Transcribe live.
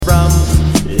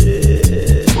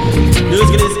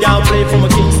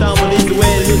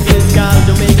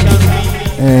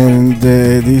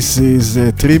is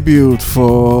a tribute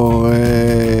for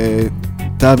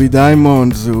Tabby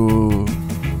Diamonds, who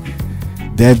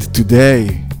dead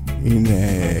today in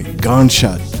a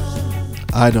gunshot.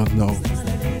 I don't know.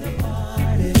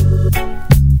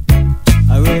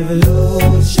 A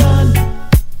revolution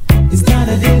is not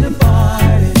a dinner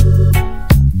party.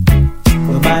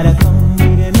 Nobody come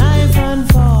with a knife and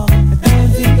fork, a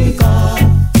time to kick off.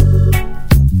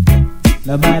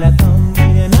 Nobody come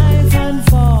with a knife and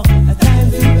fork, a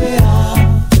time to pay off.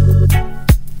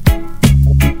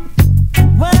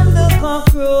 When the cock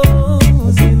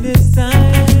crows in this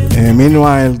time.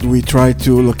 Meanwhile, we try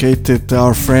to locate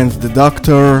our friend the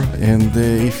doctor, and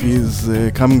if he's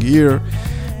coming here,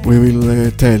 we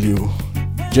will tell you.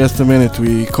 Just a minute,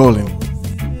 we call him.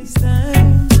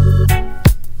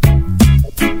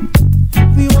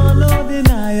 We want no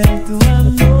denial to have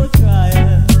no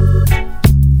trial.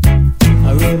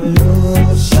 A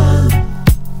revolution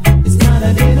is not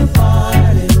a dinner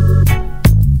party.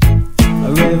 A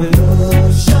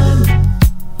revolution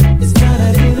is not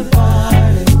a dinner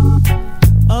party.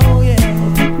 Oh yeah.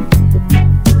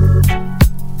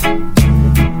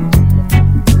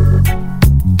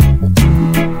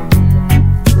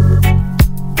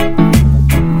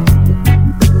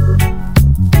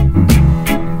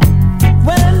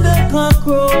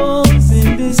 Crows in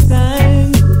this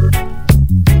time.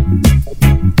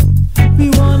 We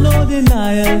want no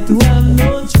denial to have no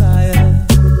trial.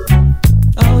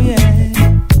 Oh yeah.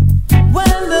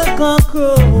 When the cock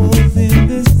crows in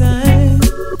this time,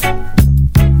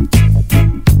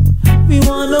 we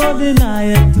want no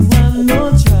denial to have no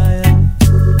trial.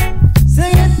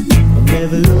 Sing it. A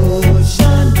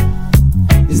revolution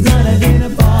is not a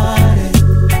dinner party.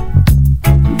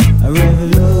 A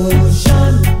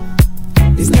revolution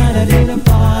it's not a dinner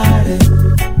party.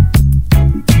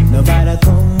 Nobody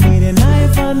come with a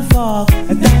knife and fork,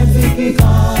 a time to kick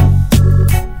off.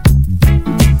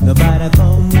 Nobody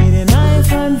come with a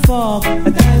knife and fork,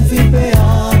 a time to pay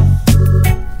off.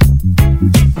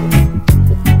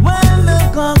 When the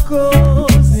cock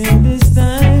crows in this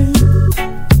time,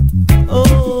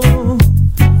 oh,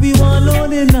 we want no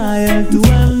denial to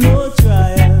have no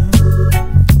trial.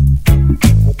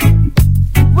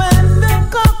 When the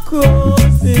cock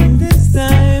crows in this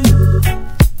time,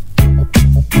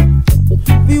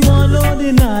 we want no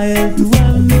denial to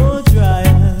have no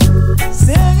trial.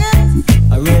 Sing it.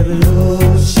 A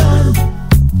revolution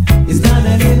is not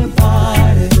a dinner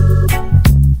party.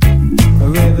 A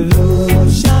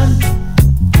revolution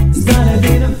is not a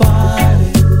dinner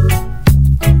party.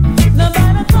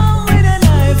 Nobody come with a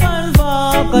knife and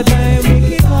fork, a time we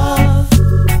kick off.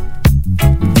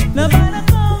 Nobody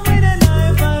come with a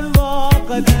knife and fork,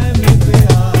 a time we pay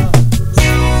off.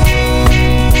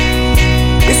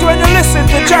 It's when you listen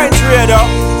to Giants Radio.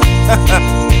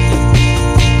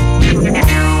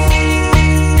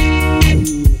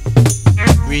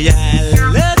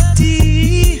 Reality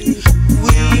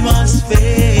we must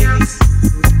face,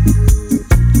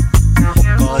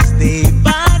 'cause day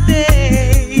by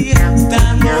day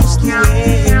time goes to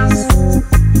waste.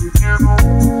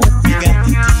 We got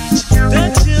to teach the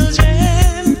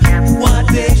children what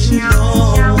they should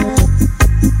know.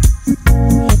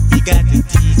 We got to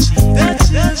teach the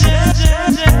children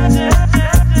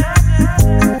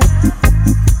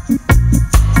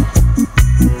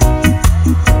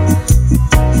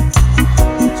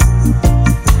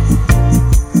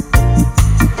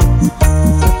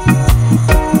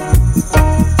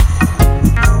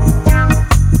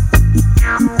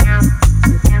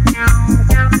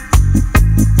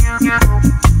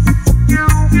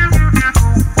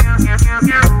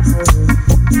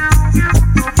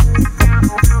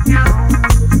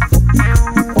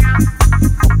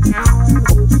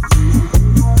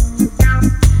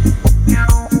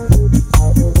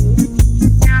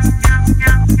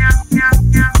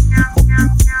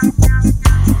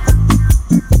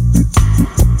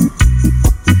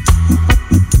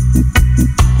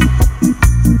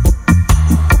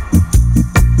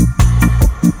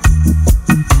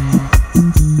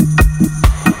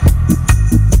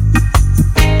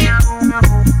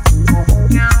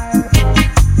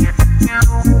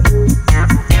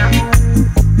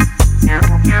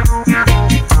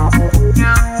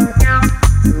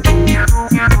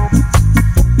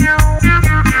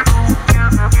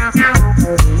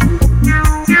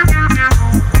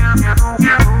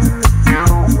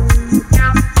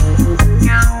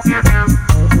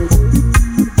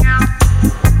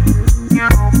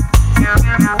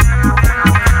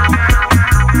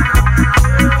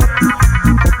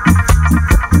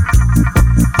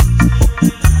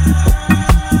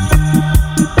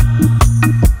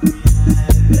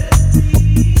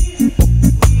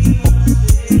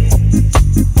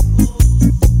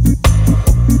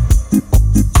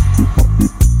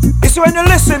when you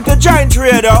listen to Giant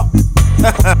Radio.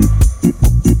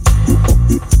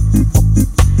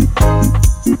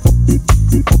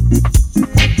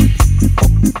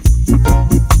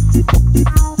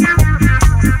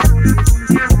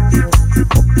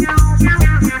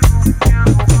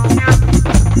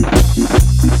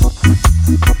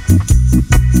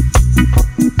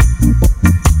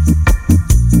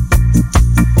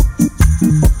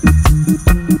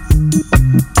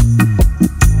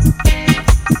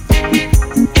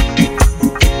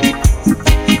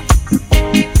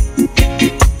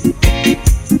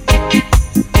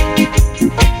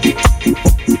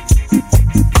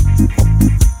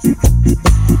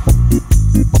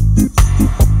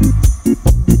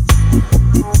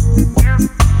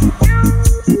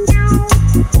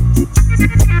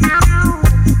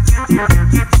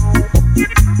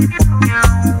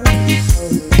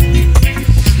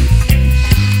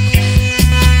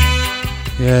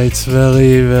 It's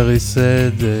very, very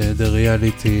sad, the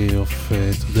reality of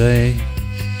today,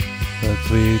 but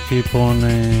we keep on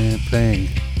playing.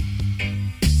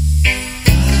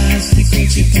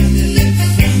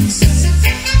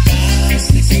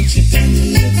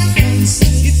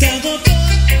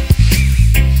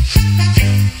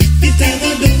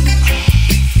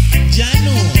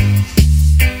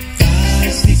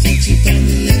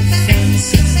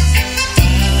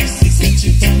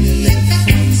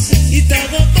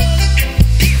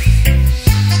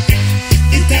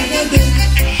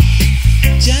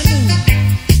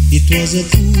 It was a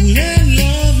cool and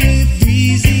lovely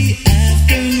breezy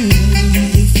afternoon.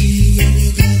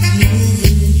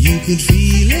 You could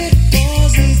feel it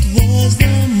 'cause it was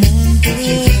the month of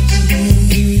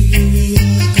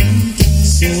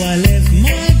So I left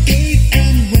my gate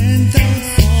and went out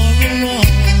for a walk.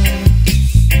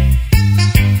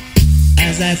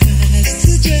 As I passed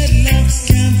the dreadlocks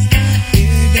camp, I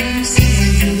heard them sing.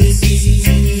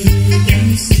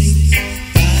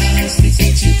 Pass the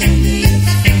ketchup on the left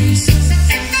hand side.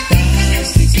 Pass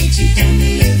the ketchup on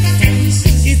the left hand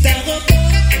side. It a go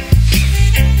down.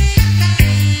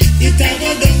 It a go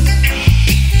down.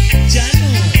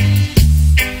 Jano.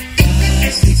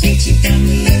 Pass the ketchup on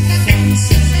the left hand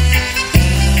side.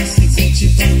 Pass the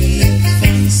ketchup on the left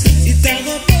hand side. It a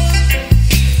go down.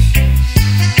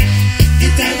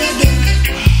 It a go down.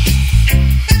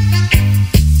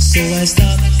 So I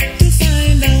stopped to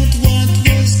find out what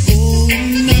was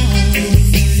going on.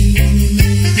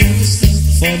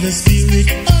 For the spirit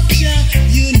of Jah,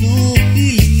 you know, he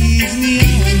leads me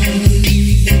on.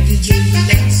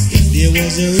 There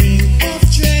was a ring of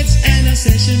dreads and a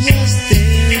session was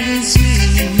there in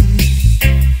swing.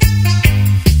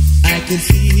 I could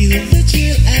feel the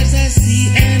chill as I see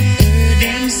and heard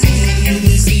them sing. When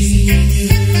you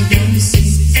heard them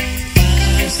sing,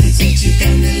 pass the ketchup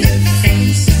on the left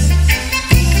hand side.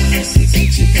 Pass the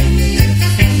ketchup on the left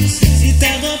hand side. It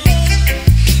a go down.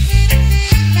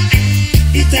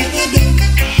 It a go down.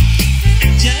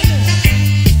 Jano.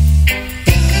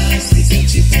 Pass the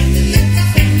ketchup on the left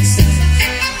hand side.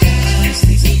 Pass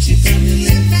the ketchup on the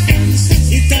left hand side.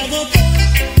 It a go down.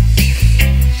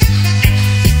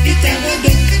 It a go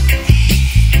down.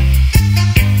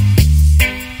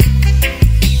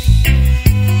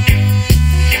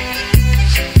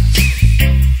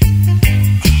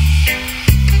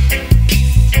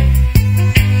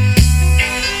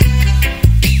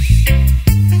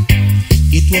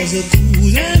 It was a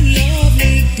cool and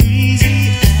lovely breezy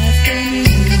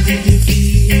afternoon. Did you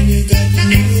feel when you got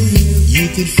new? You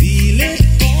could feel it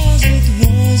 'cause it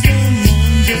was the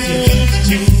month of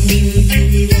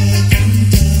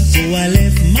So I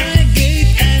left my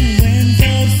gate and went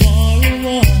out for a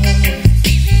walk.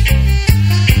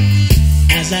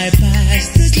 As I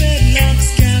passed the dreadlocks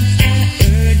camp, I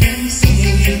heard them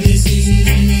sing. When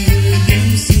you heard them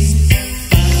sing,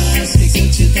 pass the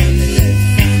ketchup on the left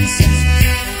hand side.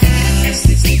 Pass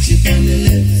the ketchup on the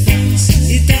left hand side.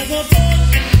 It a go down.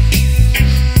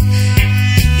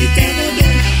 It a go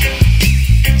down.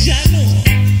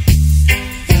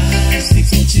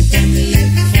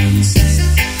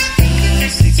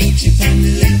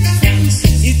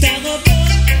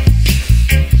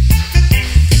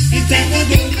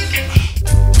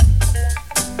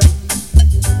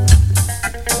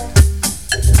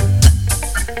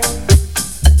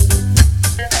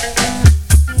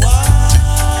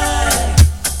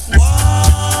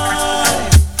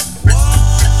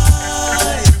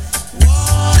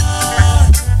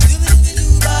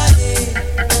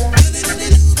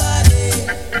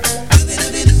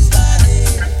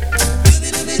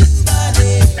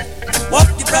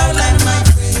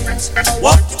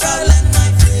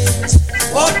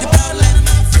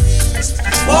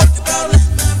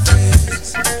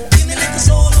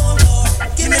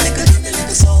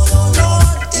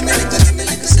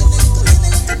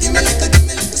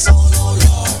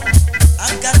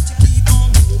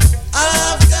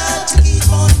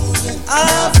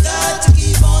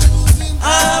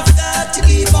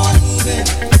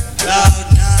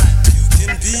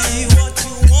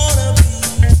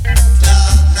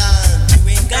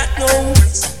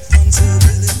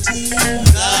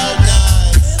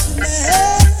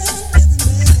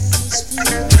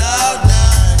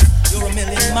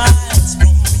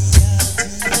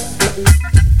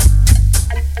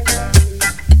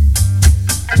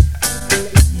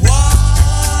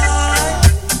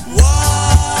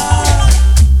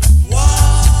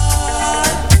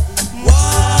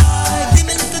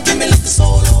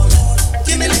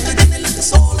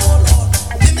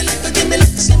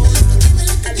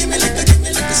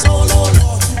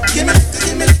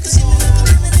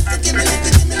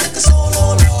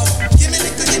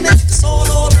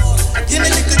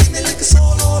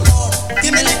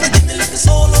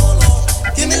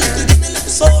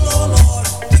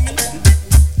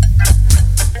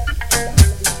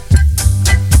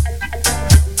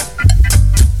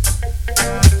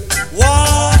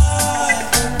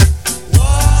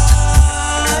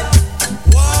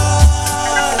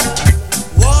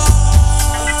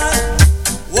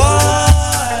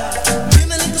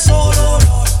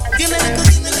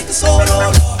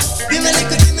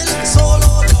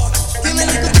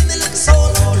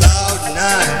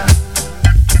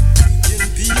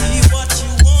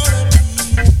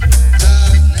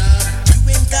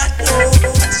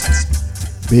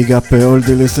 Big up all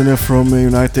the listeners from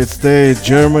United States,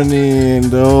 Germany,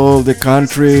 and all the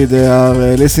country. They are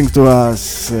listening to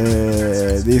us.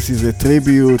 This is a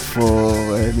tribute for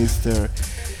Mr.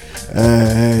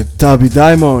 Tubby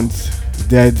Diamond,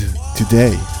 dead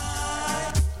today.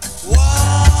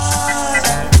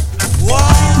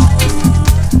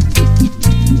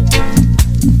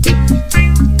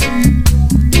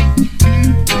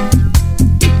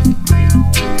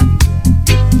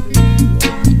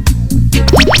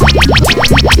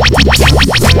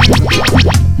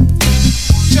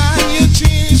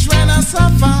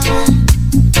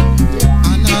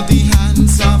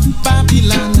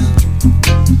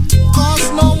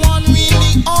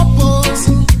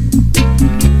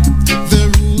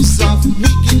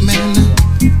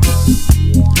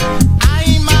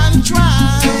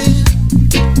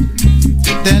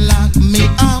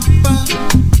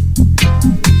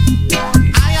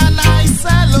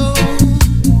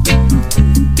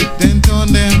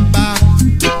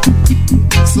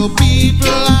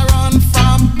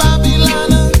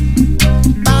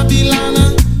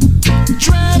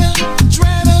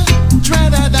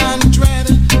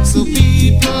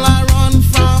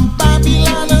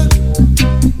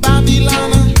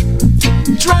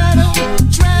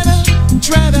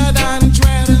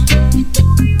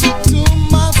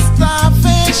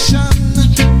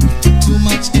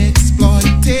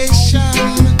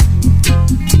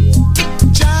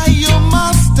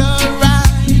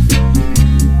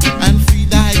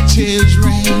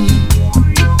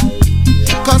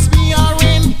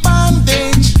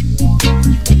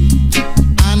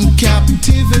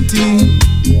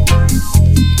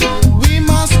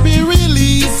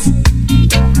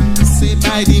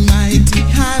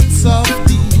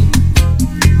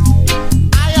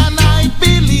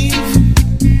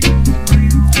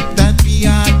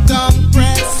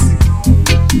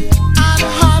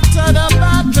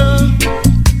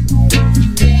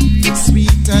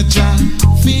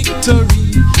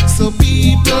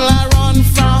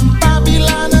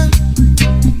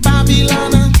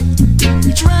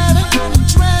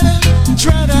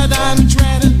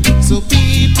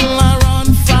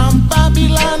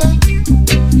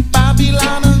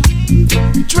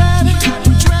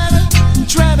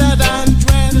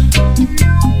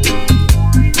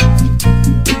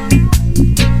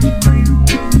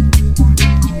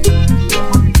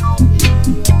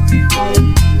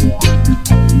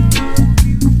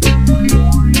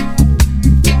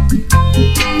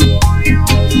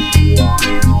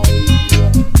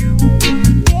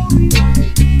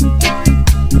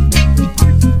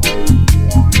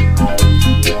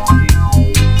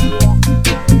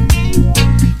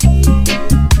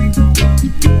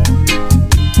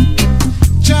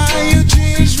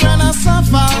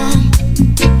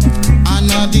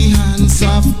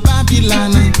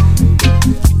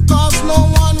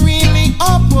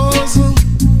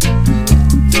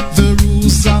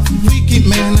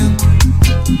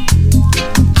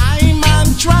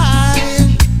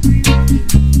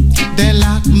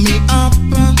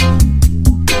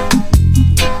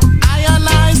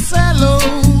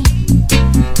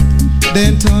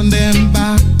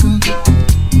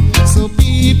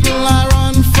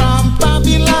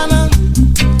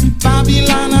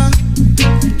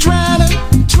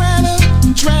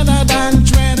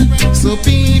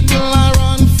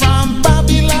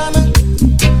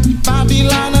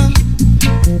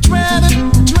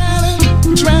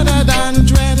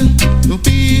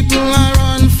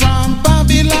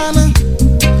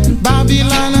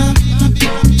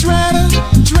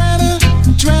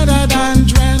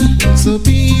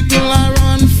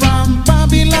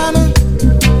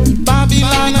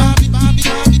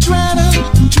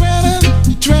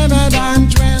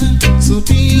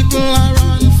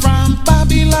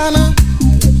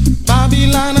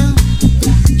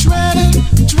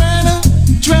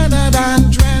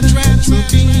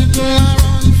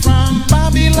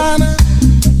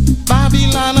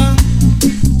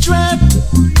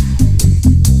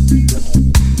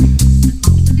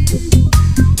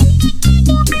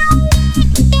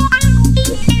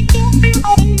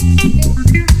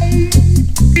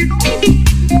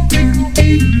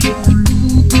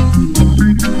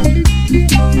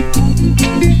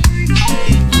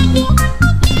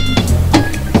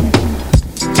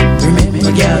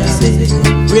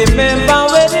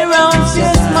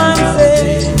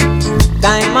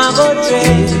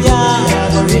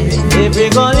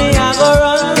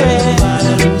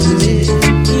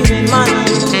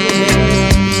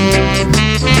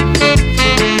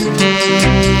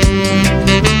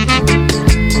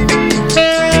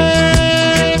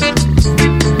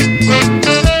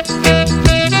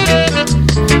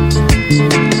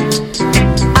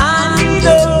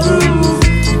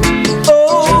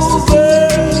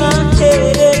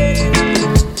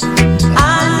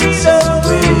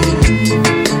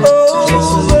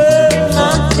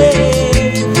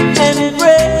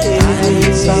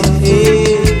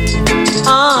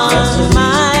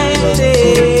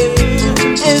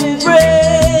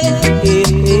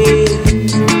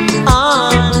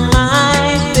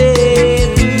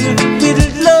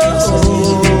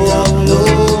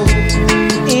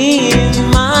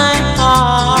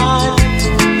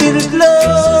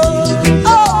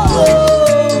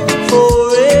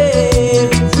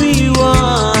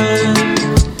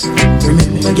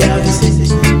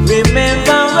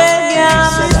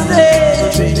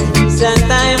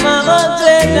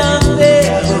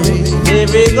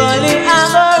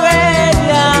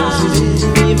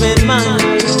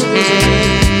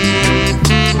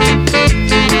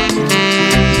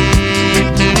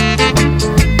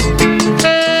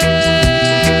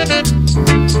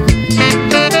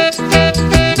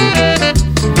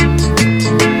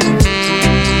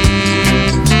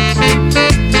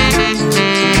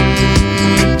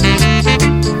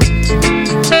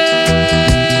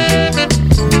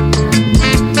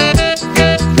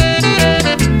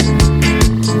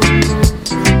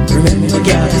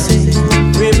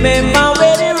 Remember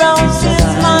when the round 6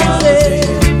 months say,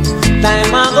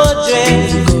 time I go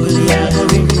dress,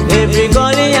 every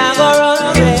gully I go run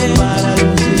red.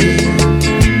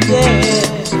 Yeah,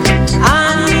 I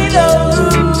need a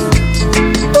roof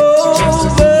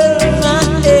over my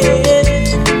head.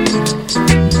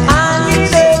 I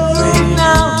need a roof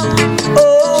now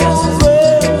over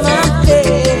my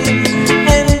head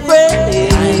and pray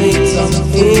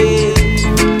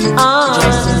on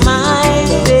my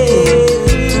bed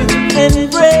and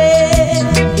pray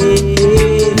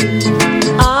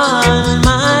on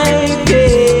my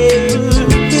bed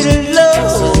with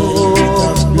love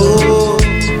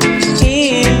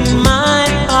in my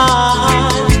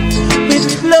heart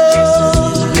with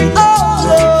love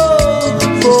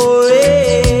for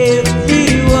everyone.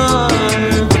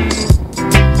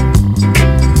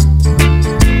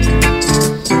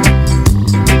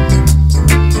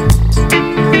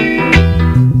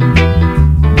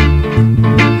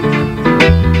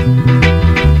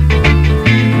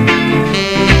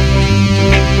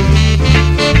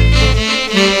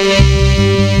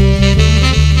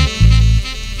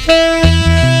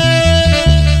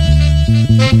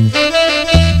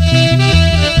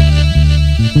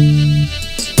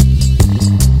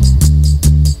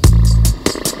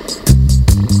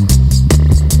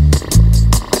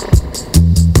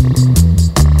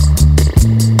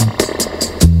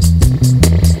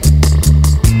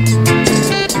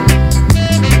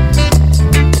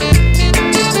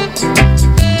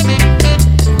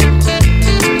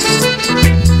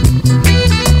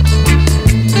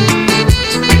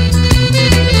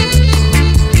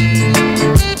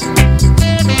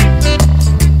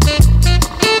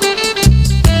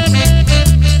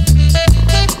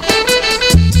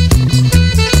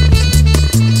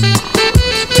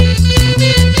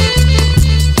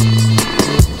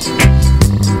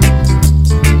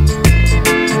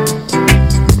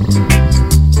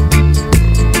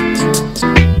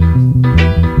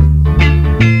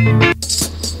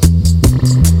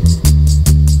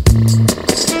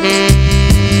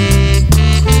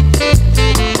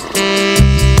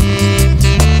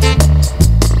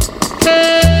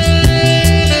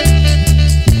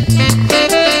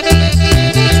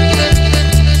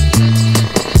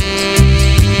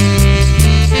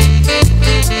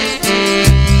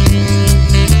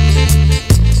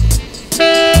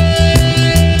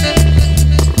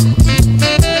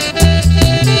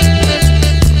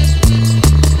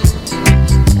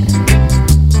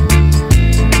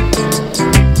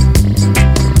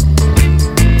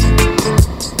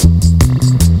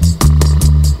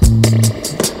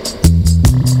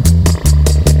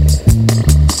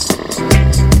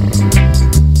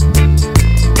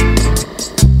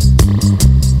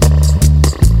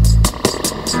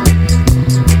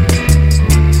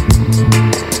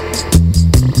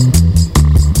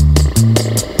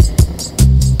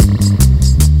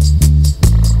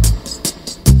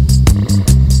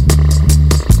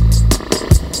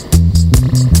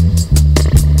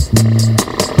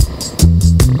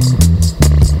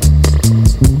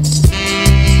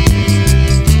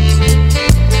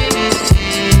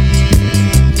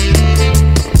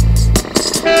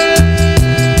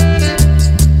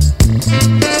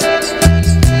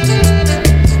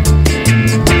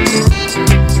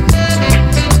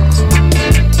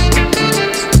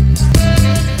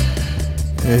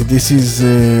 This is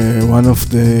one of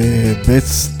the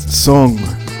best song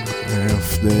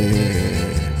of the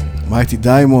Mighty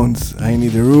Diamonds, I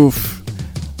Need a Roof.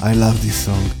 I love this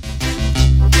song.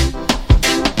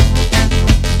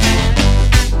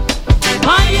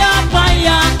 Fire,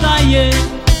 fire, fire,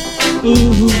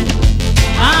 ooh,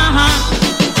 aha.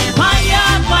 Fire,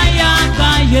 fire,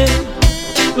 fire,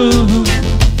 ooh,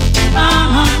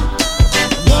 aha.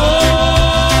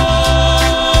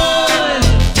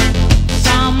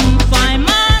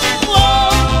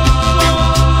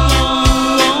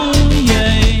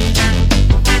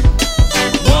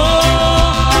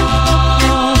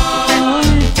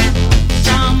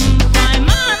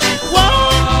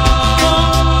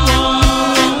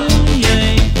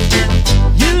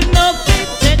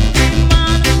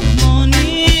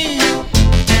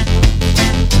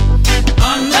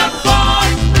 On the phone.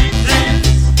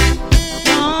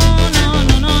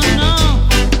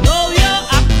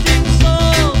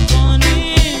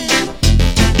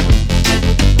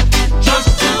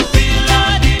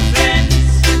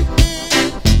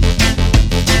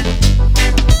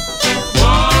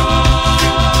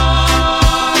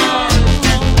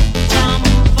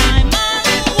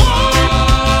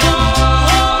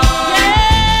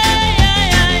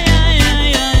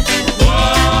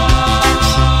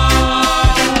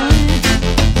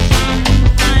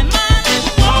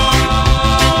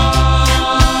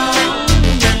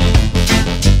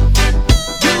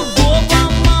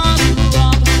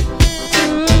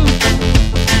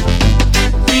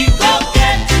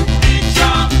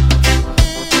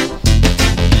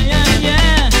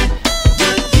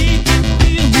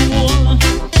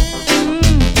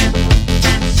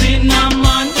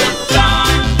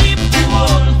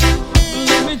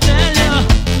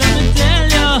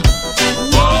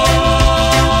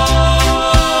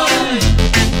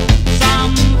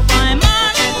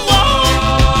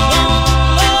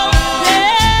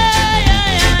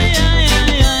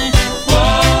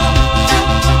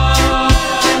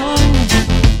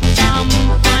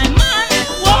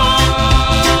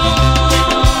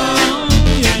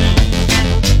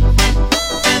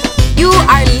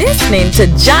 listening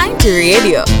to Giant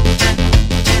Radio.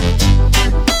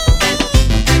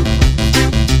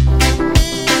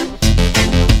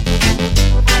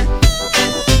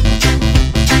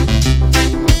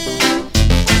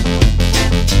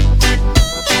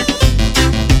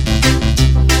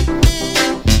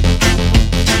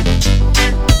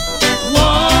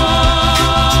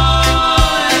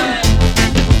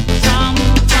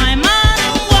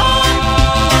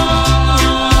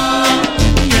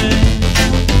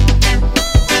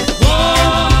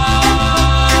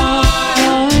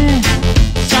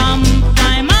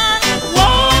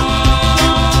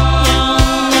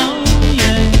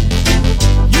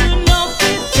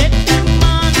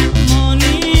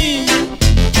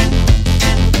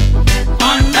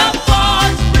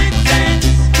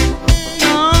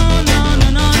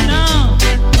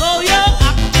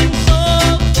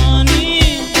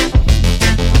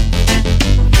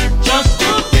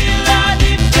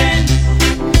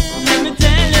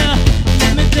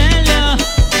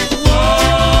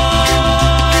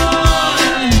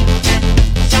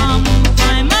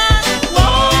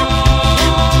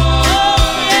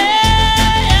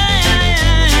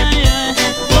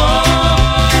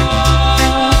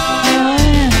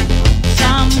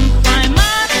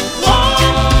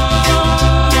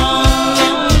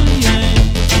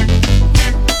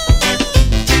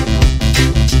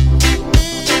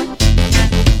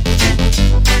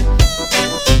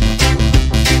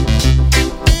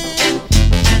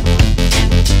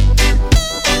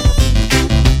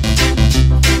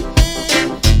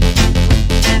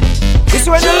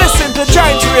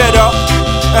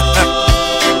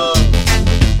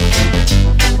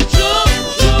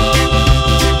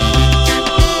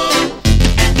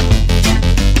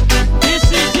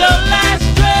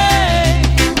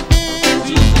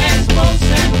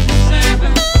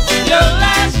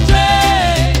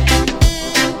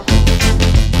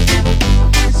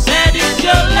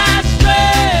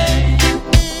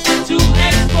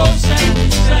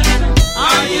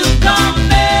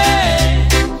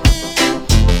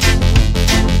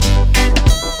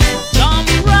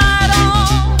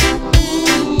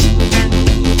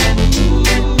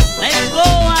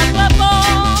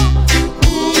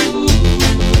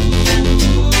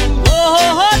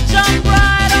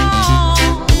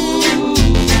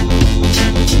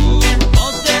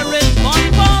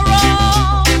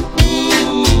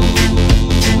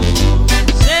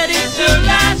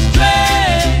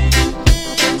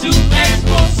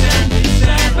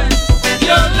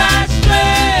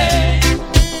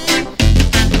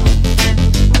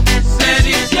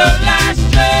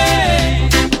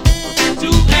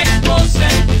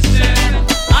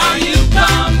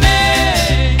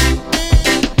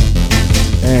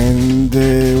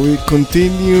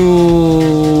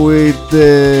 Continue with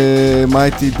the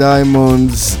Mighty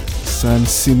Diamonds,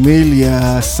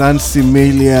 Sansimilia,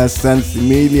 Sansimilia,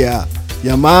 Sansimilia.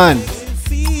 Yeah, man.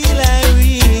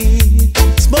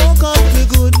 Smoke up the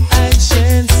good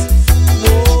actions.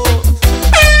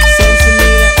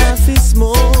 Sansimilia, half is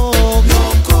smoke.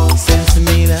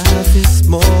 Sansimilia, half is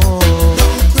smoke.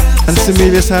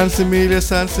 Sansimilia, Sansimilia,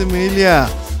 Sansimilia.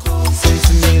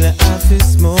 Sansimilia, half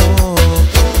is smoke.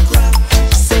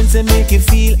 Sense make you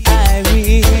feel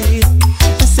irate.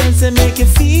 Sense make you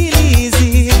feel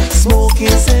easy. Smoking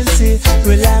sense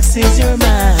relaxes your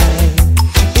mind.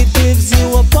 It gives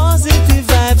you a positive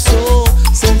vibe. So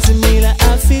Sensimilla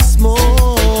half is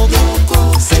smoke.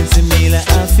 Sensimilla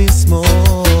half is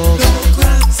smoke.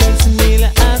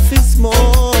 Sensimilla half is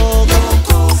smoke.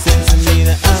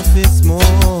 Sensimilla half is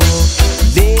smoke.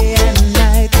 Day and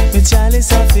night, my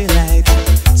chalice I feel light.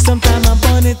 Sometimes I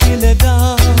burn it in the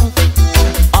dark.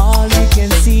 All you can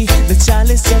see, the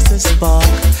chalice just a spark.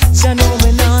 Ya know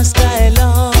me not style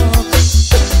up.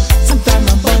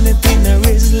 Sometimes I burn it in a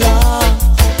Rizla.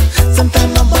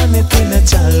 Sometimes I burn it in a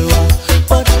Chalwa.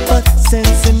 But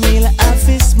Sensimilla half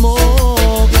is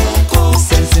smoke.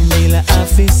 Sensimilla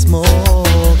half is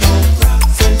smoke.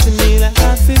 Sensimilla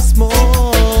half is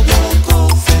smoke.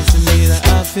 Sensimilla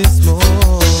half is smoke.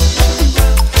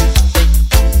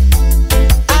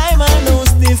 I'm a no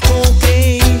sniff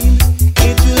cocaine.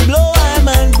 It will blow I'm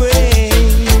and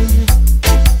brain.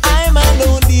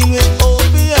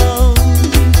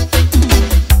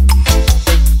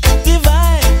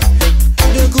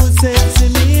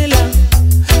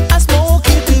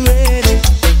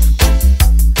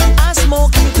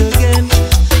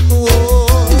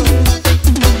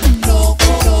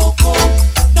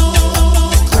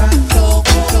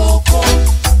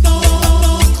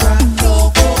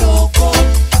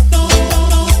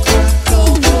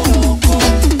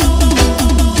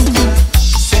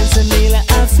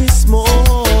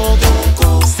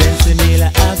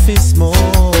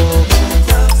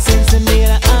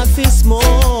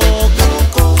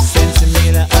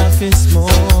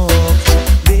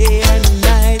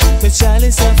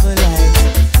 chalice of a light.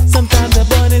 Sometimes I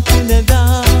burn it in the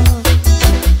dark.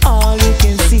 All you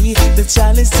can see, the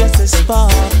chalice just a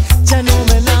spark. Jah know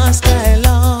me not sky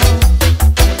long.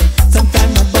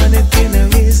 Sometimes I burn it in a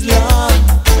Islam.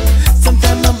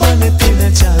 Sometimes I burn it in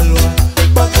a Jalwa.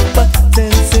 But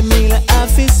sense me like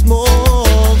half is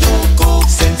smoke.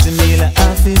 Sense me like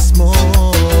half is smoke.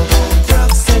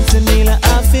 Sense me like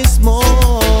half is smoke.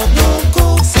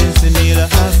 Sense me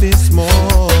like half is smoke.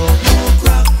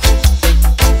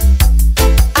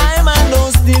 I'm a no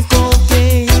stiff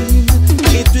cocaine.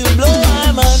 It will blow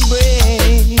my mind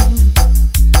brain.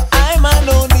 I'm a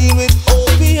no deal with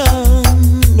opium.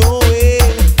 No way.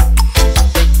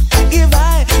 Give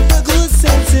I the good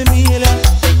sense of me,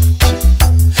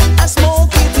 I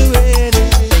smoke it already.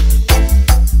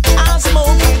 I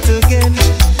smoke it again.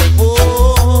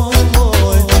 Oh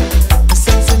boy,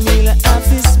 sense of me like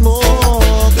half is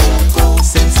smoke.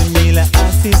 Sense of me like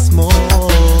half is smoke.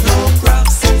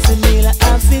 Sense of me like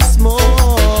half is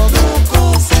smoke.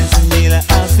 Sense of me like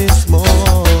half is smoke.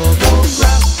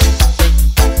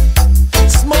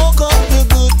 Smoke up the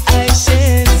good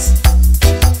Haitians.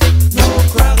 No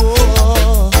crack.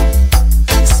 Oh.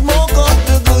 Smoke up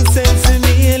the good sense of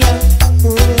me like.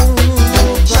 No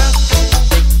crack.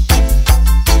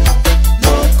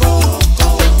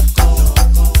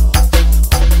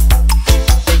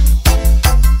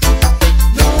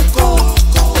 No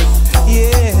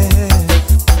yeah.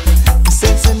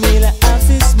 Sense of me like half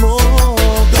is smoke.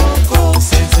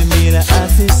 Sense of me like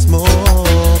half is smoke.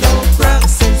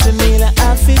 Sense of me like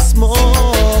half is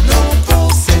smoke.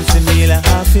 Sense of me like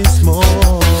half is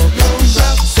smoke.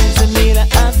 Sense of me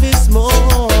like half is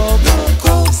smoke.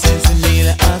 Sense of me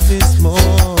like half is smoke.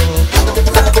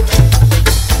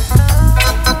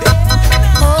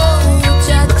 Oh,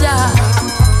 Jah Jah,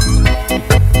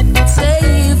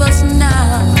 save us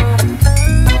now,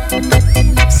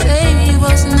 save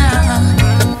us now.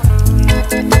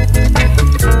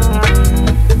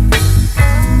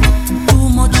 Too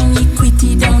much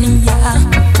iniquity down here,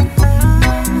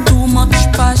 too much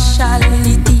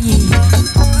partiality,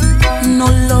 no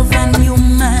love and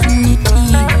humanity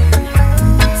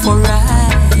for I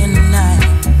and I.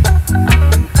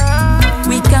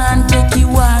 We can't take you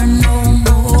war no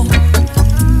more.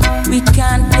 We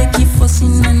can't take you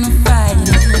fussing and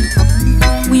fighting.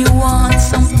 We want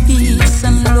some peace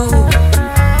and love.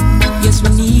 Yes, we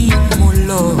need more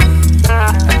love.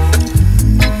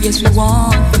 Yes, we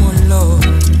want more love.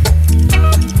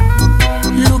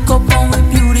 Look up on we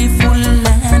beautiful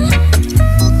land.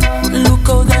 Look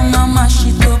how them a mash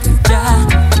it up, Jah.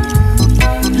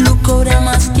 Look how them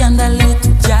a scandal it,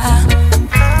 Jah.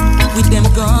 With them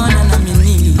gun and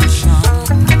ammunition.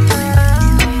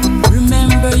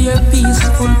 Remember your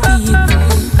peaceful people.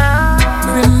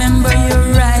 Remember your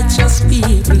righteous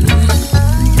people.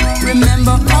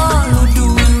 Remember all who do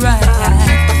it right.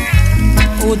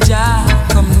 Oh Jah,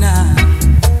 come now.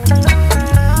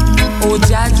 Oh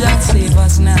Jah, Jah, save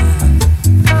us now.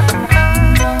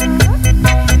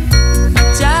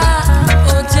 Jah,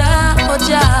 oh Jah, oh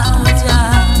Jah, oh Jah.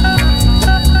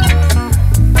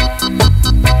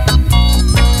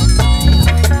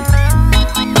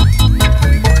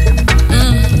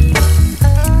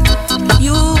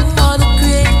 You are the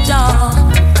creator.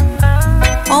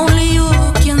 Only you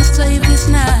can save this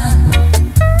now.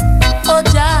 Oh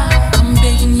Jah, I'm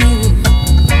begging you,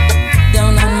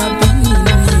 down on my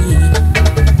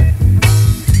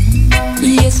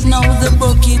knee. Yes, now the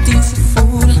bucket is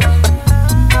full.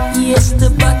 Yes, the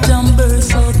bottom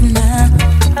bursts out now.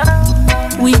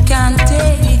 We can't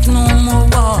take no more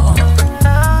war.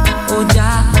 Oh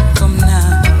Jah, come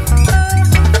now.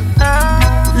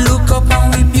 Look up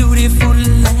on we beautiful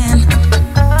land.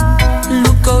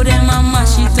 Look how them a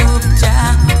mash it up,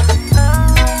 Jah.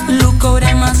 Look how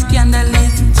them a scandal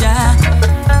it, Jah.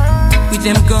 With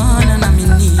them gun and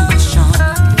ammunition.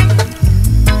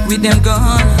 With them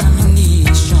gun and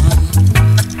ammunition.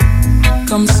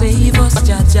 Come save us,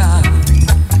 Jah Jah.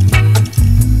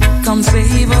 Come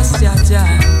save us, Jah Jah.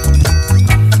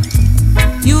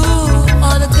 You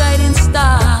are the guiding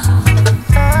star.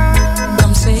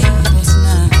 Come save us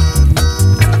now.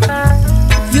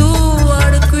 You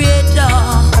are the creator.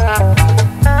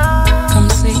 Come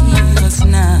save us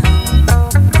now.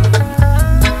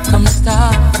 Come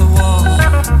stop the war.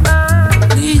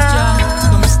 Please, Jah,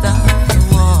 come stop the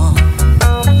war.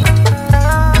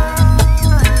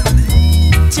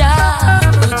 Jah,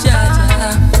 oh Jah,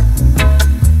 Jah.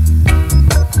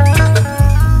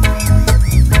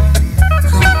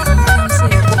 Come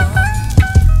save us.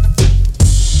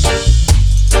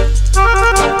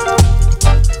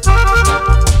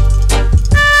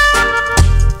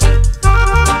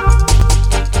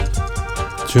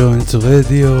 ג'וינט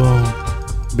רדיו,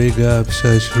 ביג אפ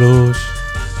שי שלוש.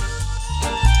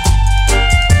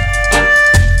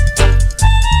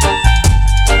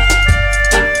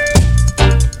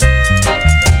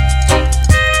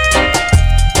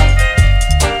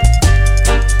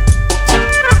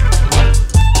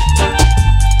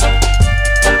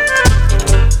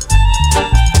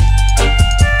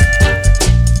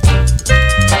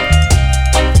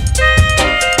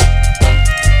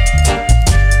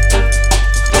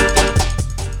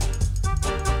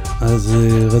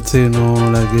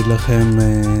 רצינו להגיד לכם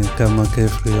כמה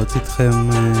כיף להיות איתכם.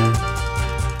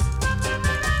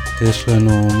 יש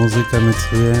לנו מוזיקה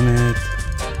מצוינת,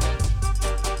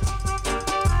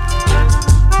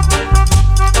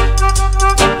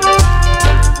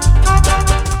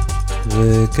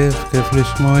 וכיף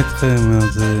לשמוע איתכם.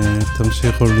 אז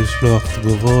תמשיכו לשלוח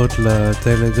תגובות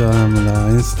לטלגרם,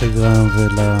 לאינסטגרם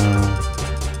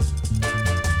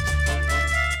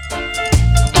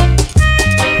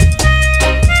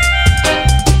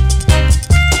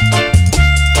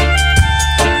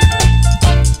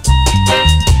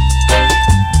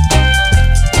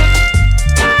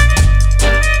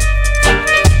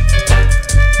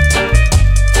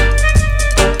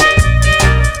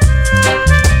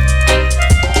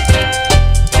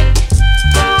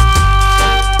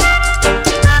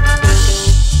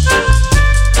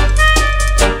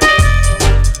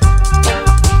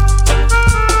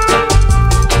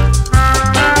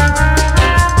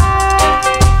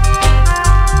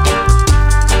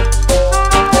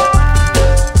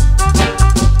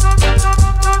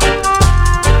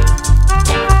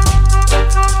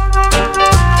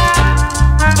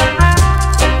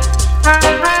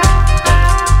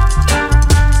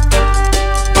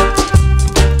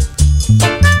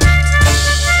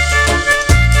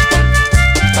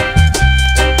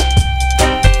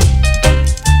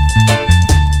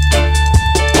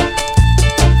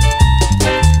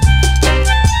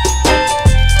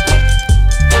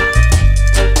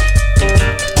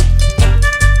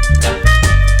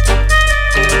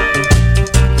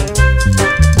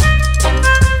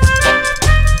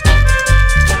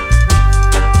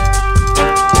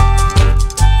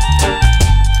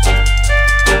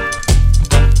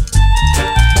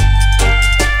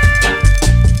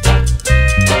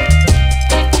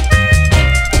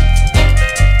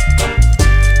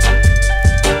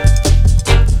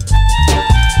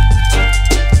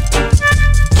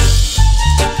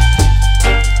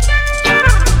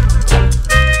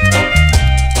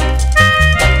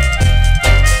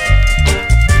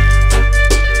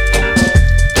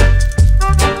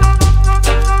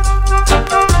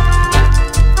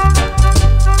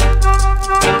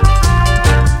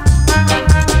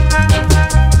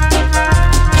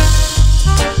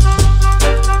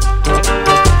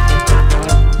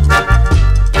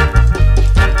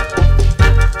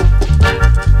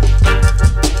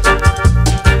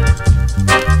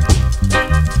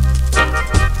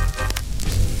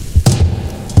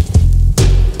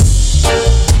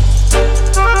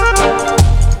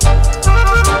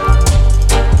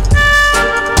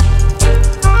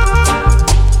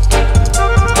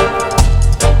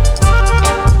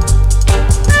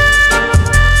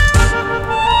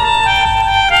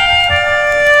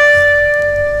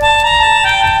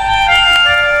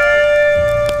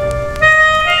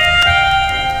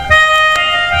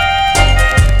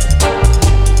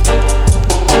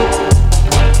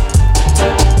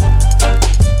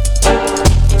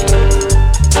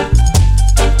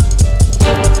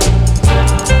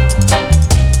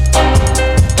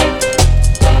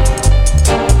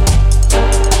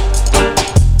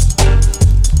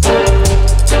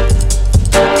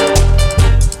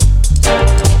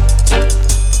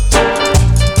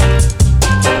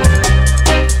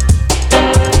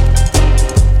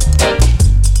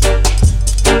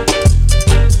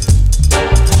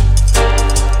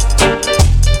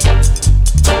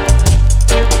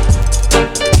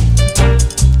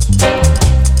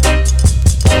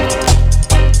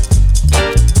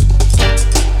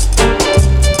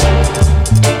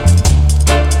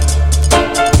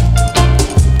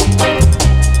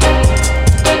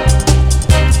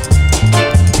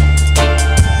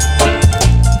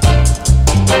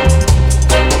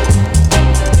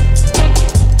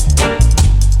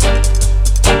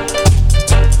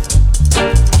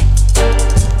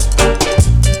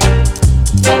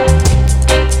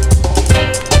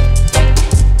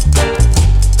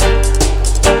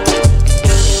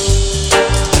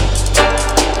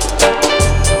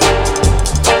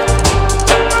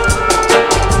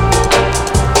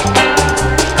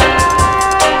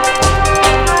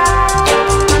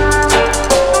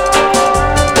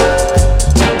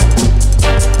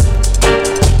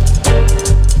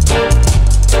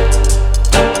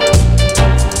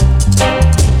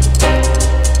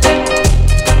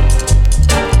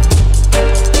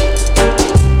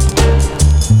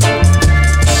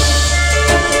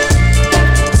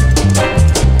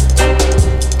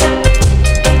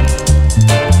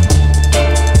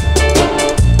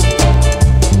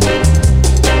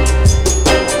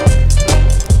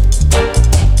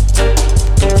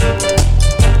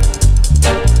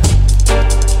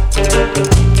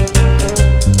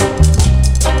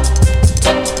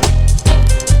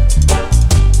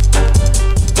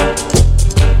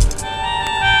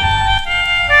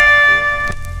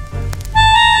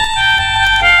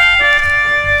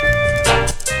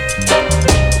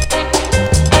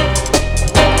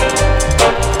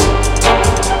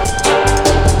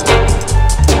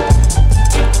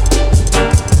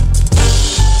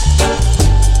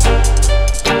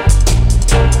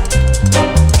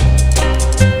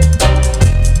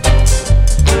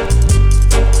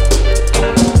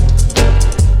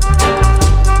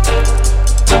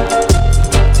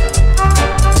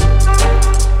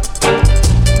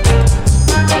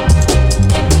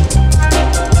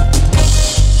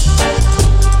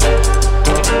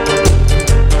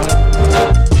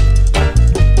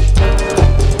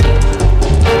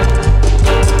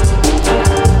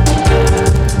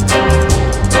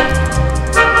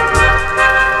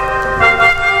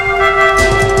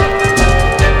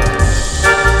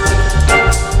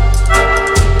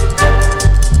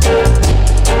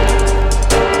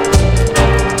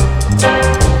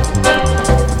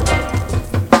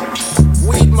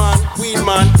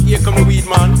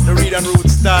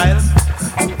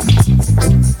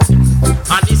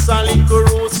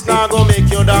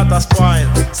daughter spoil.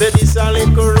 Say this a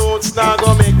little roots now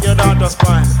go make your daughter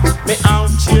spoil. Me have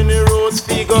chini roots,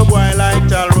 figure boy like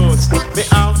the roots. Me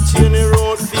have chini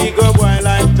roots, figure boy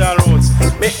like the roots.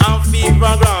 Me have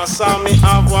fever grass and me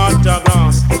have water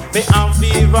grass. Me have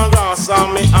fever grass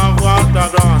and me have water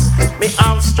grass. Me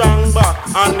have strong back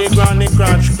and the granny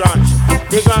crotch crotch.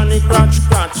 The granny crotch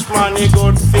crotch, man, it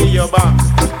good for your back.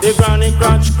 The granny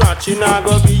crotch crotch, you not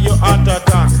go give you heart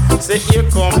attack. Say here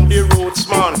come the roots,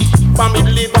 man.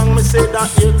 Family bang, me say that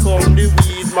here come the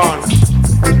weed, man.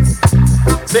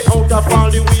 Say out of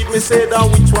all the weed, me say that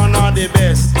which one are the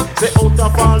best. Say out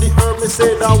of all the herb, me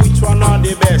say that which one are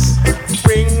the best.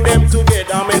 Bring them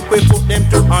together, make we put them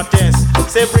to a test.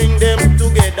 Say bring them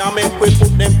together, make we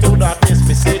put them to the test.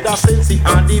 Me say that Sensi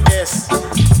are the best.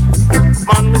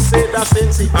 Man, me say that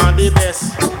Sensi are the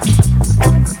best.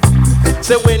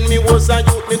 Say when me was a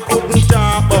youth, me couldn't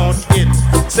talk about it.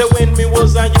 Say when me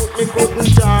was a youth, me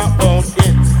couldn't talk about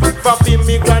it. For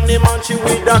me granny man, she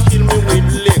would a kill me with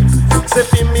lick. Say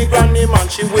for me granny man,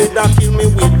 she would a kill me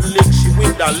with lick. She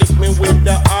would a lick me with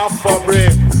the half a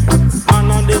break.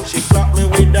 And then she clap me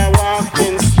with the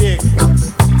walking stick.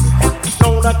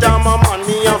 Now that I'm a man,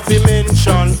 me have to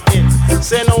mention it.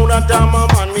 Say now that I'm a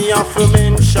man, me have to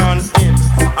mention it.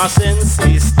 A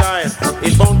Sensi style,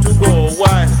 it bound to go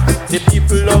wild. The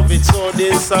people love it, so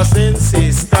this a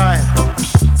Sensi style.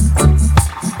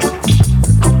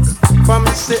 For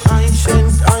me say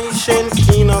ancient,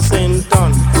 innocent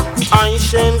ton.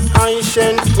 Ancient,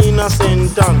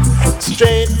 innocent ton.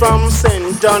 Straight from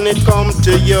Senton it come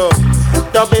to you.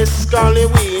 The best Cali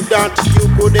weed that you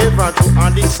could ever do.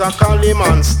 And this a Cali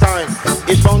man style.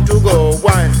 It bound to go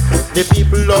wild. The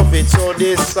people love it, so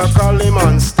this a Cali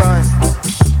man style.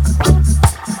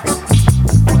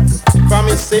 For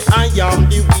me say I am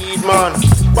the weed man.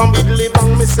 Bambidly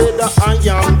bang me say that I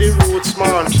am the roots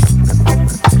man.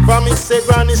 For me say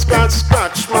granny scratch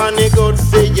scratch, man, it good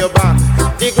for your back.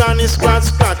 The granny scratch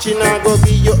scratch, it not go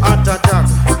give you heart attack.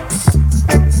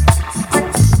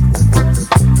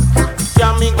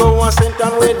 Can me go and send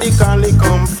and where the Cali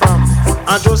come from?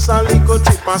 I just a little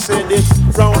trip and say the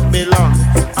round belong.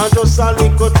 I just a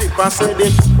little trip and say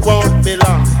the won't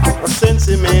belong.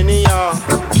 Sensimania,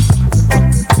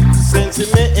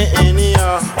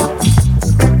 Sensimania.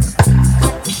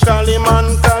 Cali man,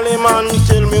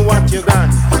 tell me what you got.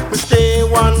 Me stay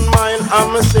 1 mile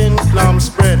and me send clam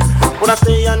spread. When I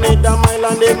stay another mile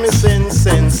and then me send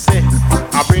sense.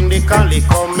 I bring the Cali,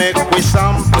 come make we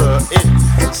sample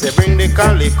it. Say bring the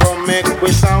Cali, come make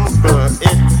we sample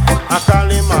it. A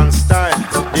Cali man style,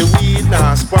 the weed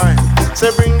not spoil. Say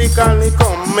bring the Cali,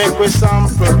 come make we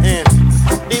sample it.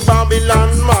 The Babylon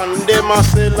man, they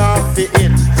must sell off for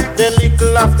it. Then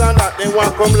little after that, they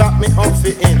want come lock me up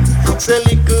for it. Say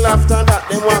little after that,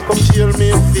 they want come jail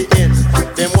me for it.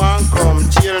 They want come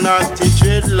jail not to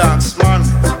dreadlocks, man.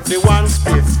 They want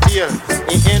spiff deal,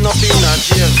 he end up in a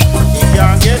jail. He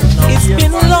can't get no It's jail.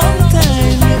 been a long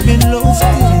time, you've been loved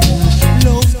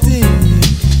in.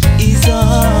 Ease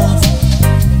off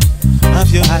of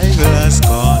your eyeglass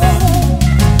corner.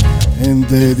 And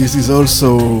this is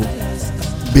also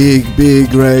big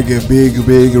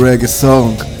reggae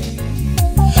song.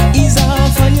 Ease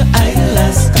off on your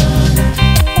eyeglass corner.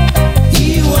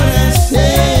 Hear what I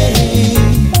say.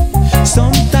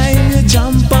 Sometimes you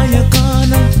jump on your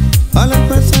corner. All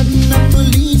of a sudden a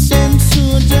police and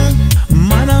soldier.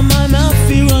 Man a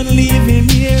fi run leave him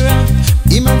here.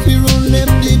 Him a fi run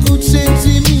left the good sense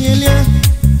in here.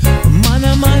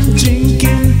 Man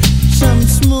drinking, some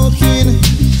smoking,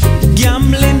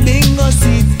 gambling, bingo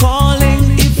seat calling.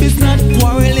 If it's not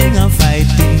quarreling or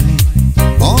fighting.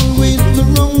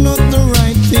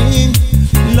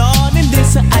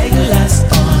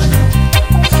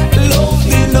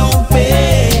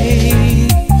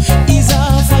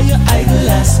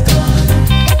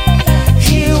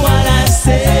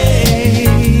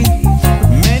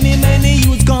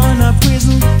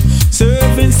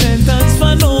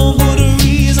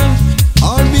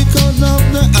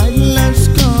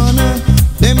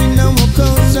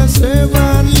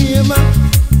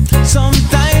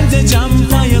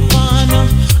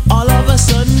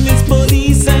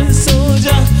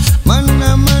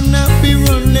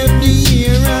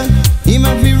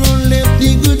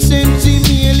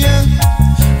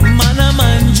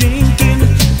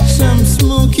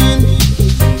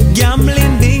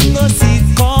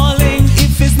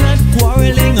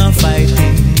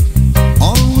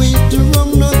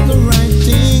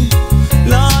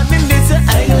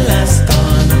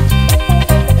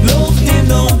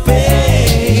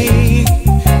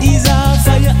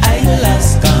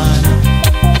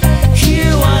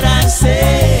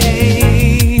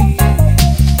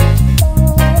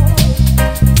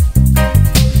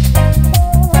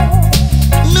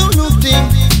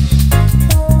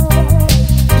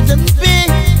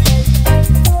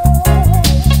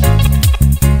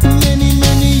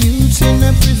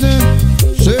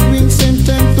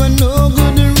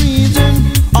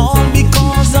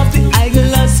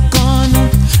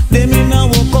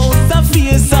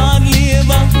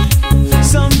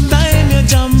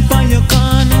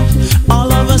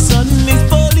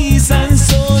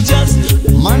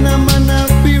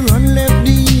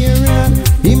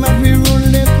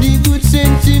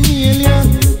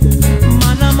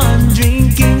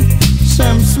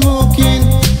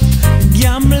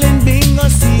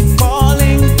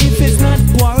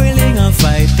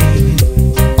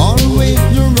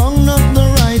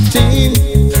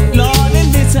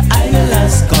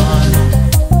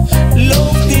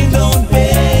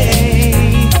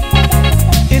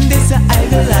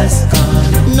 idleness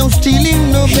gone. No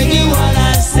stealing, no begging. Hear what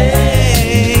I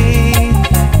say.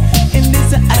 In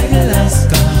this idleness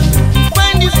gone.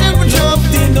 Find yourself a job.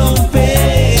 They don't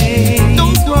pay.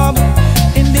 Don't rob.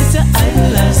 In this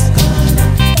idleness gone.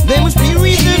 There must be a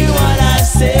reason. Hear what I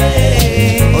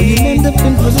say. Or you'll end up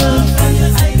in prison. And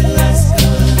your idleness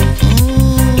gone.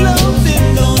 Love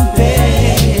them don't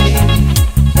pay.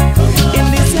 In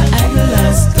this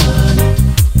idleness gone.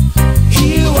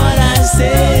 Hear what I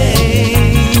say.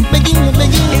 Begging, no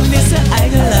begging. In this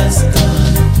idleness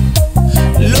gone.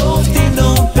 Love them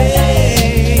don't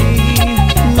pay.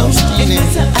 No In stealing.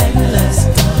 this idleness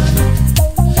gone.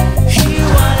 Hear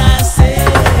what I say.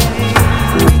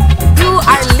 You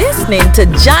are listening to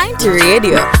Giant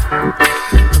Radio.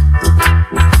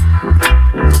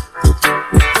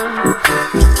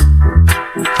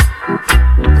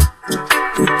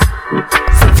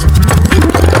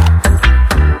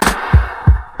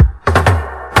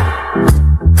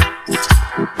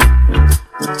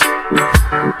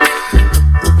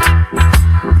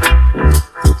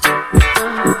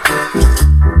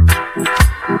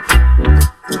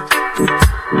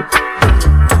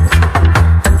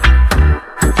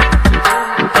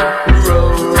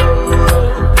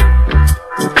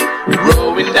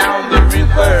 Rowing down the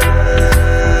river.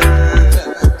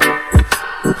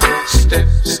 Step,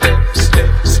 step, step,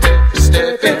 step,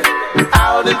 stepping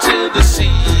out into the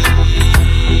sea.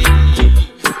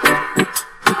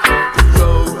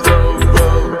 Row, row,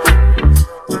 row,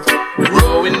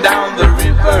 rowing down the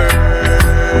river.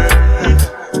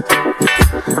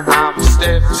 I'm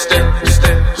step, step,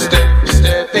 step, step,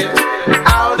 stepping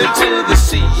out into the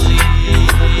sea.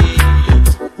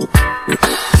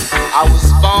 I was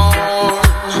born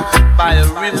by a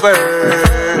river,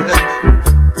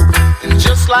 and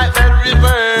just like that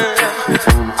river,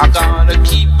 I gotta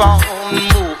keep on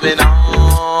moving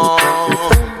on.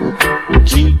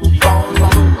 Keep on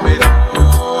moving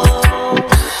on.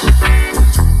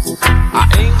 I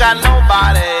ain't got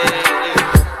nobody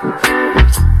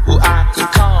who I could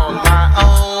call my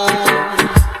own.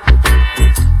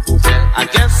 I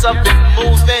guess I've been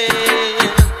moving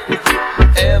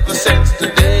ever since the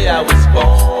day I was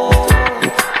born.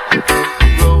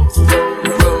 Row, row,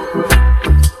 row,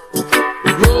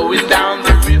 rowing down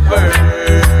the river.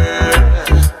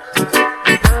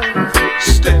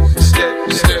 Step, step,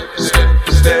 step, step,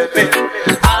 stepping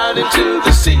out into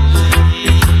the sea.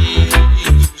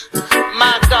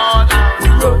 My God,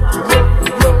 I'm row, row,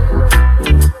 row,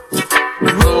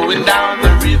 rowing down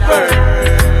the river.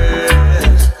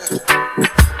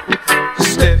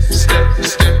 Step, step,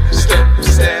 step, step,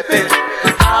 stepping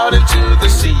out into the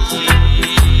sea.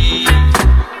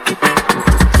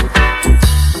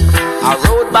 I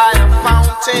rode by a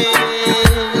fountain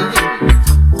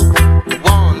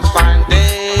one fine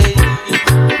day,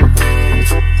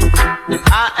 and I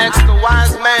asked the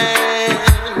wise man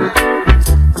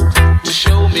to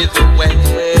show me the way.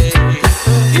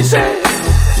 He said,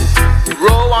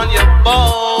 row on your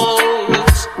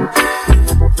boat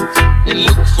and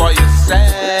look for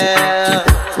yourself.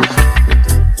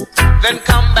 Then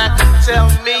come back and tell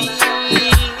me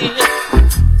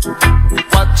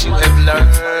what you have learned.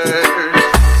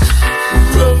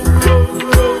 Row, row,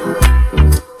 row,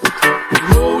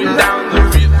 rowing down the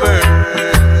river.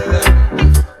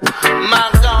 My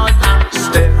God, I'm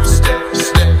step, step,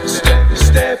 step, step,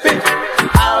 stepping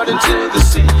out into the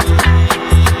sea.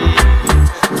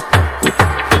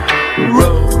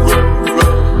 Row, row,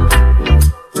 row,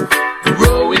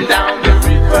 rowing down the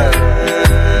river.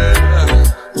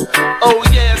 Oh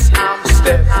yes, I'm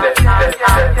step, step, step,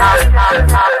 step, step, step,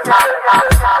 step.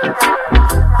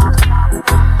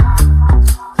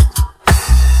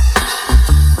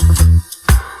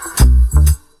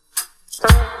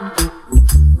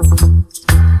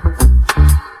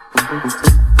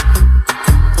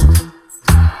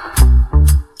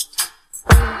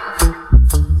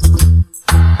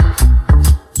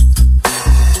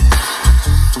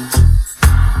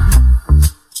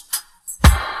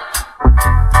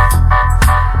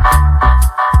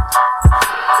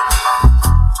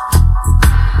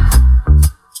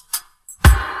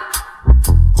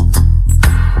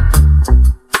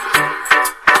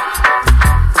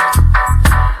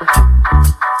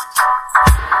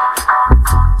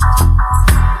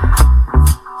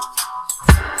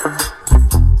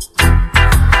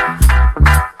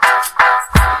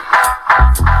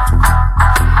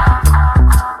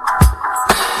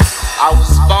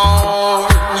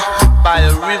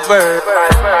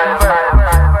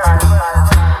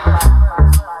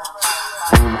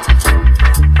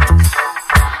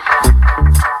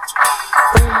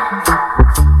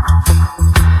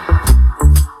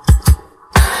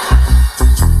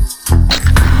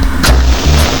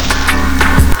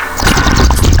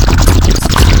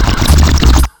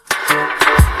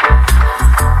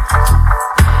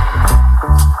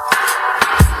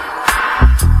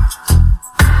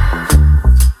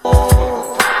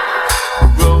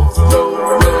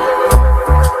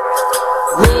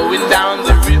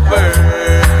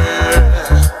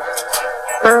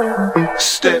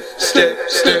 step,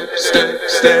 step, step,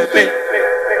 stepping.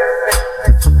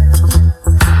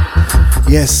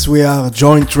 Yes, we are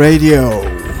Joint Radio.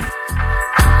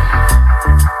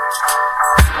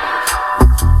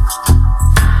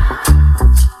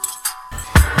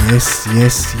 Yes,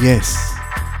 yes, yes.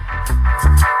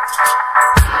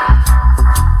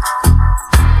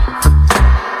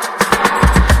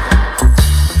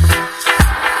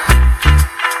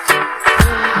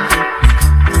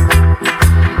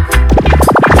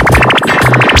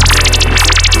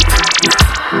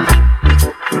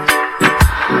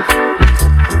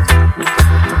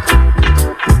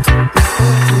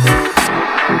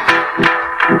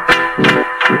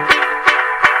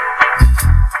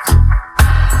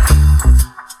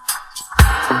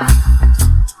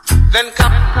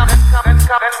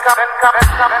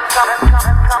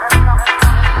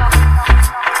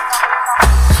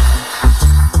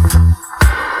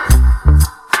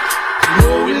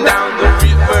 Rolling down the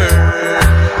river,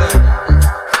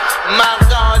 my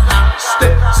God, I'm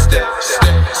step, step,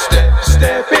 step, step,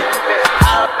 stepping.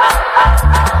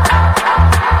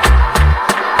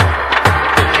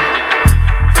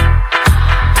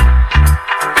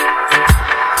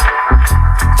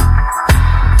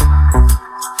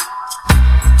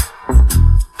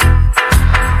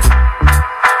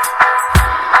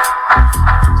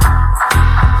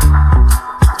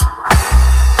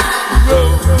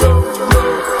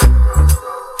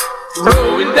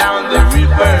 Rolling down the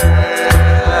river,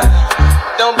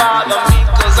 don't bother me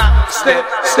 'cause I'm step,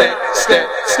 step, step,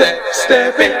 step,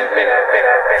 stepping.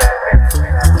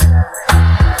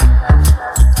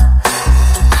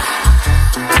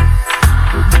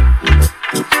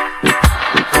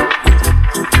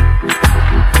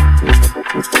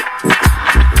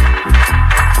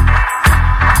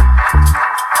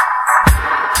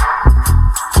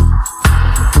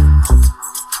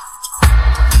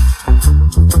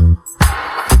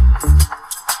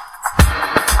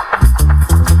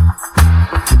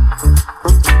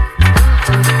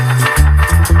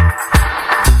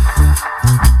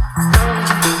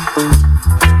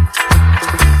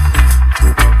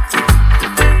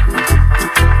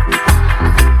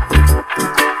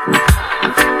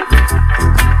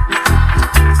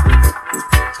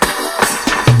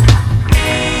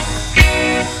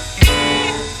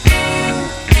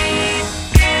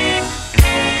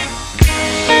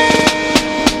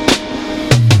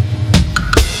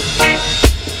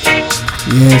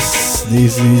 Yes,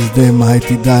 this is the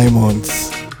Mighty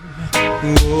Diamonds.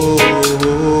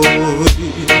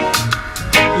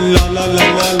 La la la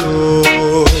la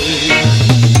la.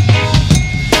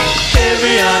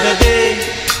 Every other day,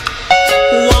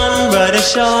 one brother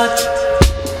shot.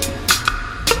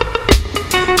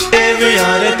 Every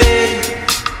other day,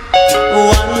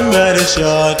 one brother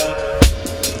shot.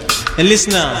 And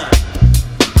listen now.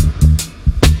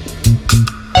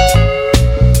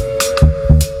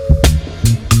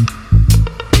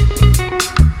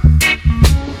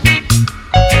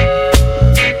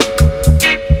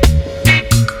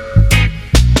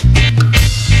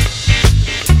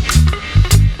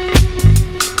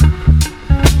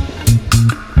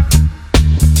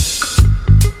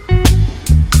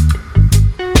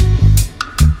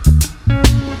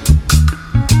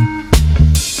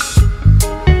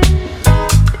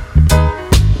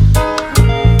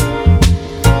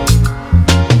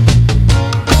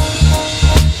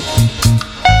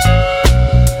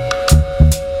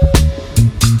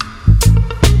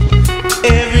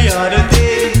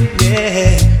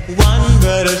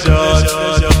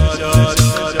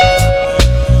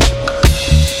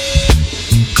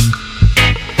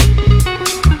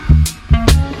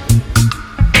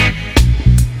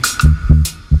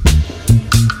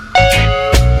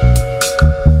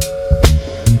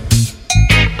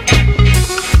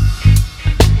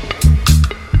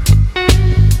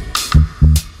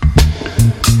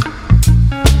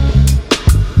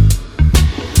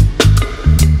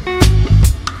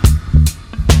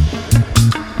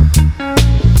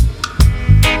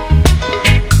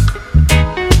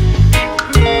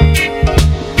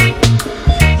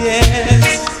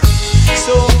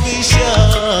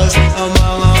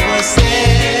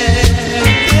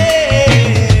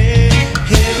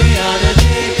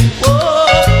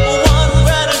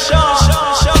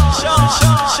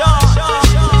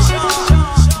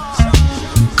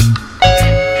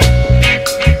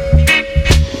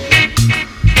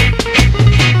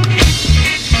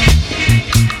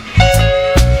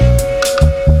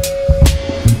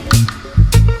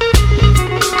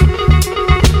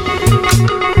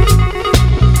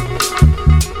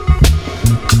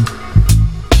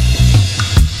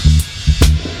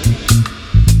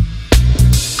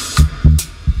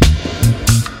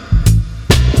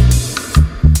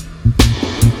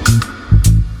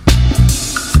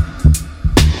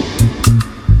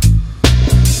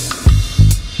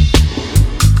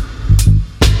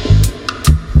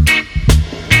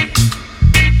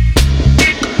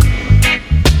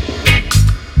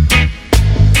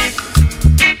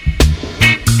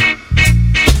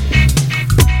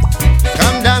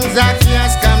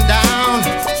 Zacchaeus, come down,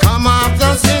 come off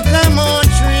the sycamore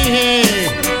tree.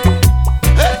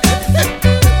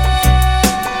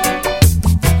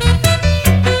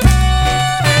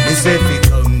 He said, if you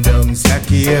come down,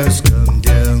 Zacchaeus, come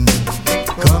down,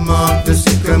 come off the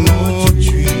sycamore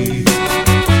tree.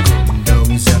 Come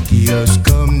down, Zacchaeus,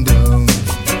 come down,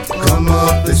 come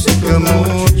off the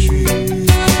sycamore tree.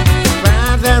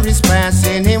 Father is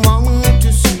passing, he want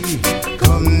to see.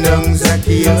 Come down,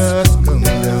 Zacchaeus, come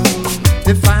down.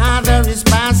 The Father is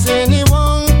passing, he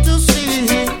want to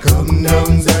see. Come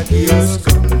down, Zacchaeus,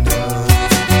 come down.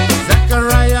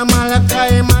 Zechariah,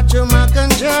 Malachi, Matthew, Mark,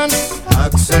 and John.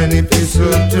 Acts and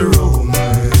Epistle to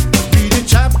Romans. Read the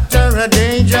chapter a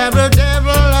day, drive the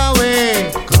devil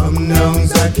away. Come down,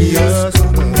 Zacchaeus,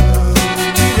 come down.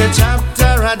 Read the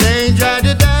chapter a day, drive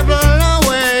the devil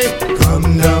away.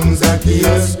 Come down,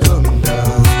 Zacchaeus, come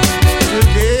down.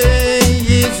 Today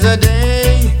is the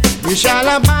day you shall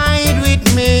abide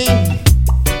with me.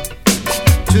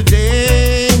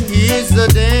 Today is the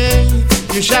day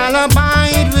you shall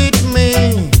abide with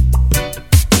me.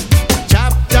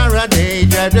 Chapter a day,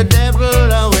 drive the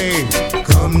devil away.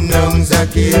 Come down,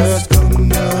 Zacchaeus, come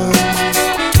down.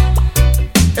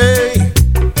 Hey,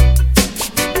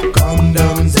 come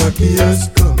down, Zacchaeus,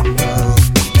 come down.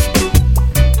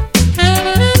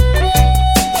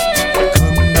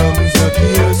 Come down,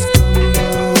 Zacchaeus, come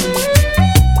down.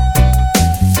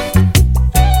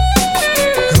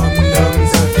 Come down,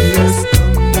 Zacchaeus,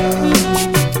 come down.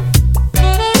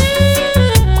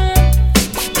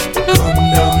 Come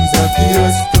down,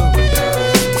 Zacchaeus, come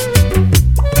down.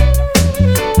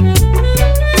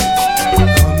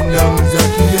 Come down,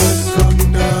 Zacchaeus, come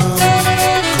down.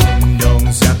 Come down,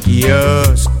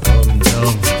 Zacchaeus, come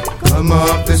down. Come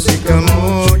off the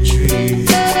sycamore tree.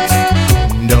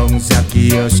 Come down,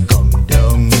 Zacchaeus, come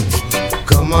down.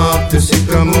 Come off the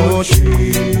sycamore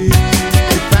tree.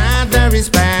 The Father is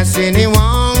passing, he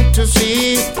want to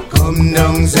see. Come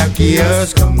down,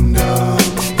 Zacchaeus, come down.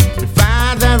 The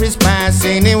Father is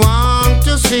passing, he want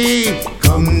to see.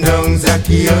 Come down,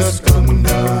 Zacchaeus, come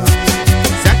down.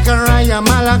 Zechariah,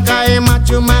 Malachi,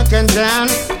 Matthew, Mark, and John.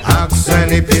 Acts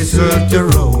and Epistle to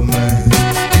Romans.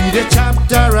 Read a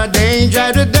chapter a day,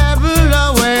 drive the devil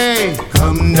away.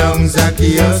 Come down,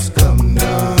 Zacchaeus, come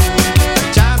down.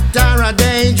 A chapter a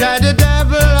day, drive the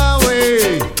devil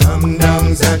away. Come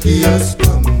down, Zacchaeus,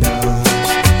 come down.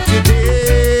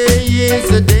 Today is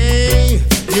the day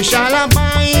you shall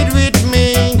abide with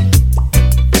me.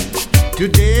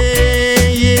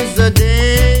 Today is the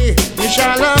day you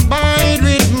shall abide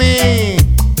with me.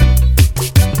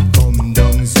 Come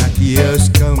down, Zacchaeus,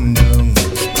 come down.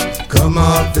 Come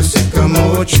off the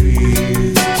sycamore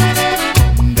tree.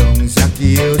 Come down,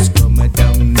 Zacchaeus, come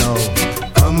down now.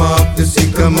 Come off the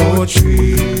sycamore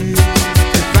tree.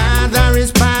 The Father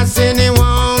is passing, he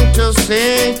want to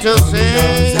say, to say.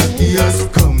 Come down, Zacchaeus,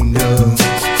 come down.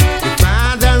 The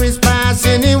Father is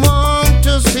passing, he want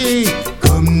to see.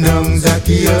 Come down,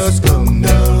 Zacchaeus, come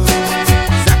down.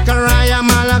 Zechariah,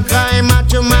 Malachi,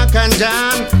 Matthew, Mark, and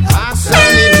John. Acts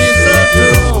and Epistle to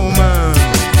Romans.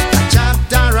 A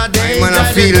chapter a day. I wanna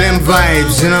feel them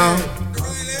vibes, you know.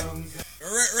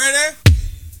 Ready?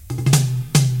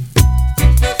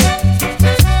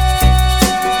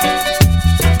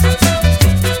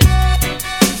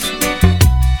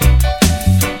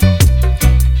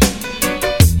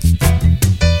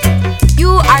 You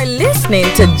are listening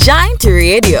to Giant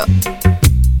Radio.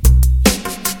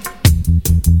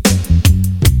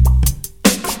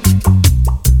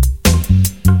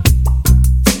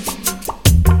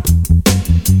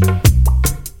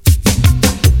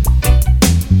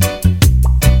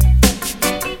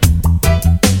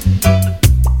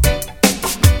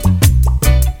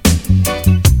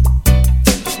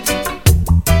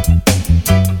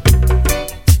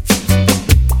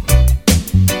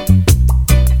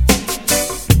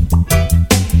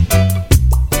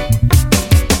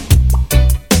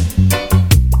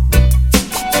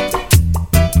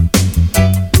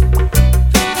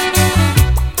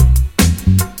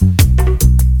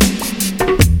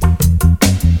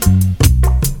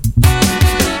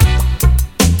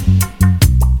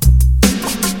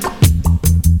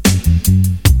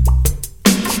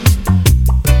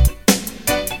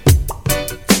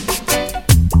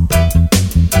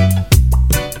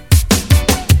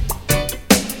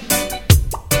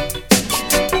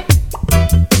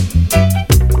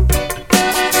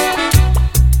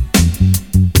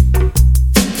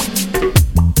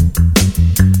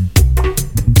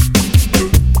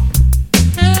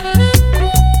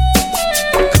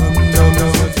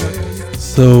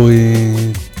 So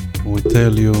we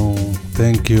tell you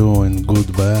thank you and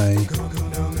goodbye.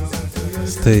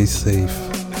 stay safe.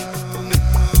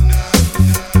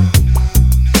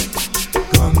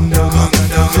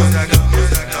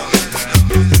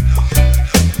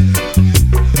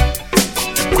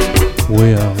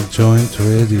 We are Joint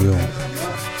Radio.